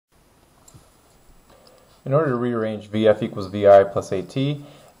In order to rearrange VF equals VI plus AT,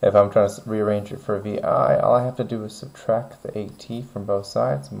 if I'm trying to rearrange it for VI, all I have to do is subtract the AT from both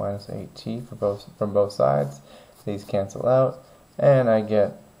sides, minus AT from both sides. These cancel out, and I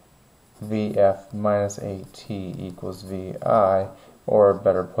get VF minus AT equals VI, or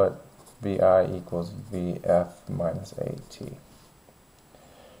better put, VI equals VF minus AT.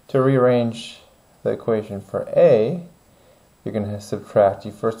 To rearrange the equation for A, you're going to subtract.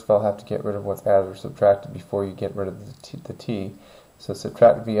 You first of all have to get rid of what's added or subtracted before you get rid of the t. So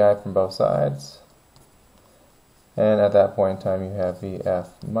subtract VI from both sides, and at that point in time you have VF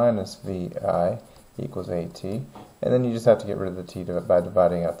minus VI equals AT, and then you just have to get rid of the t by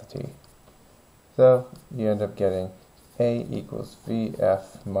dividing out the t. So you end up getting A equals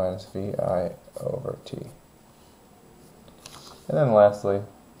VF minus VI over t. And then lastly,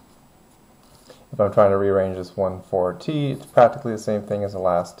 if I'm trying to rearrange this one for t, it's practically the same thing as the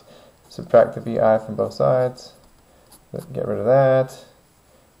last. Subtract the VI from both sides, get rid of that,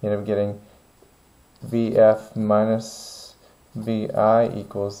 you end up getting VF minus VI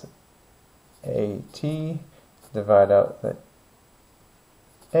equals AT, divide out the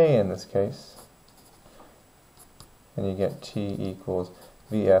A in this case, and you get t equals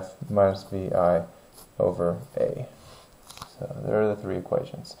VF minus VI over A. So there are the three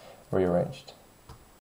equations rearranged.